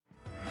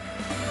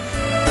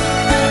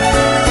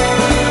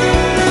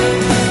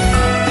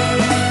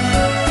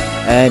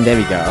And there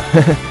we go.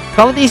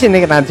 Competition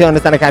to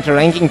understand the catcher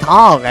ranking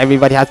talk.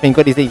 Everybody has been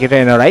good this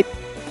trainer, right?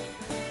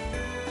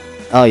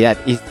 Oh yeah,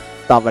 it's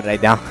stopped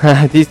right now.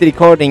 This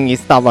recording is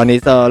stopped on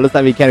it, so looks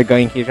like we can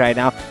going here right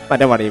now.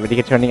 But don't worry, we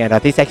can turning it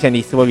out. This section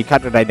is where we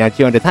cut right now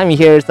too on the timing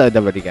here, so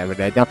don't worry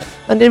right now.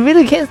 And then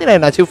really can see right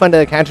now to find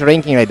the catcher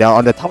ranking right now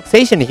on the top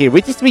station here,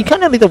 which is we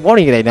kind of little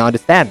worrying right now,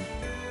 understand?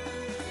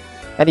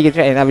 And you can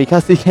try now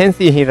because you can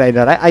see here right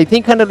now, right? I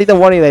think kind of little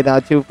worrying right now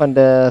to find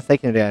the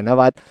second right now,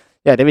 but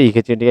yeah, then we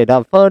can check it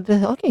out for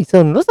the, okay,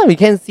 so looks like we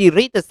can see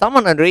read the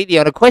someone already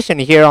on the question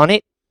here on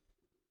it.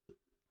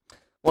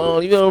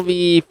 Well, you will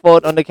be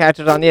vote on the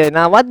catcher on here.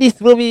 Now, what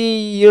this will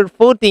be your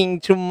voting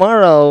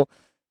tomorrow?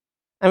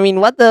 I mean,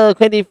 what the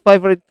 25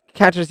 favorite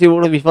catchers you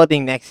will be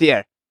voting next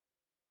year?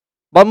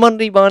 Bonbon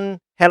Ribbon,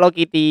 Hello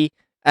Kitty,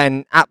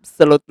 and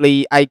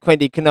absolutely, I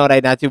quite know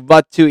right now.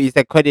 But two is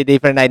a quite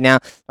different right now.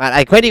 But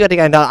I quite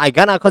I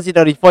gonna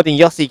consider voting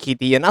Yoshi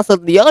Kitty and also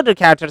the other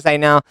characters right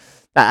now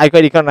that I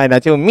quite right now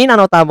too. Mina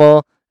no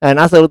Tabo and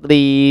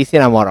absolutely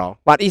Cinnamoro.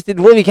 But is it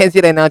what we can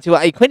see right now too?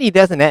 I quite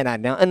doesn't right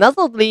now. And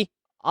absolutely.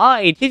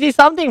 Oh, this is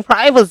something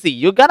privacy.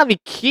 You gotta be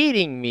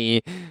kidding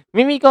me.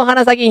 Mimiko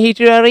Hanasaki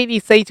Hichu already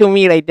say to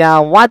me right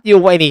now, what you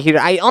waiting here?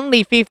 I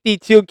only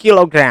 52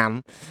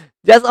 kilogram.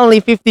 Just only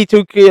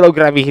 52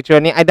 kilogram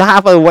Hichu. I don't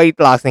have a weight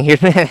loss in here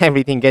and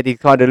everything getting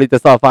quite a little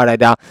so far right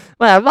now.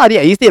 Well, but yeah,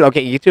 you still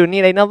okay Hichu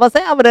right now. But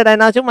say over there right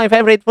now, my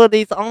favorite food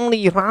is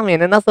only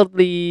ramen and also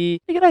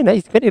the right now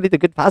it's quite a little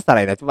good pasta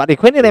right now. But I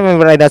quite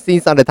remember right now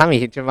since on the time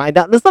Hichu right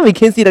now. Looks like we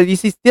can see that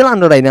this is still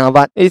under right now,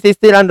 but it is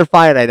still under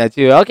fire right now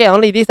too. Okay,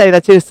 only this right now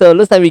too. So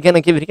looks like we're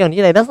gonna keep it going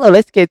right now. So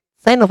let's get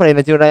sign up right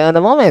now too right on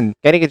the moment.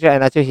 Getting it right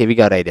now too. Here we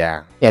go right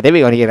there. Yeah, there we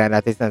go here right now.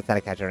 This is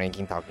the catcher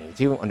ranking talking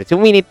to on the 2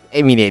 minute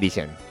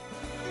edition.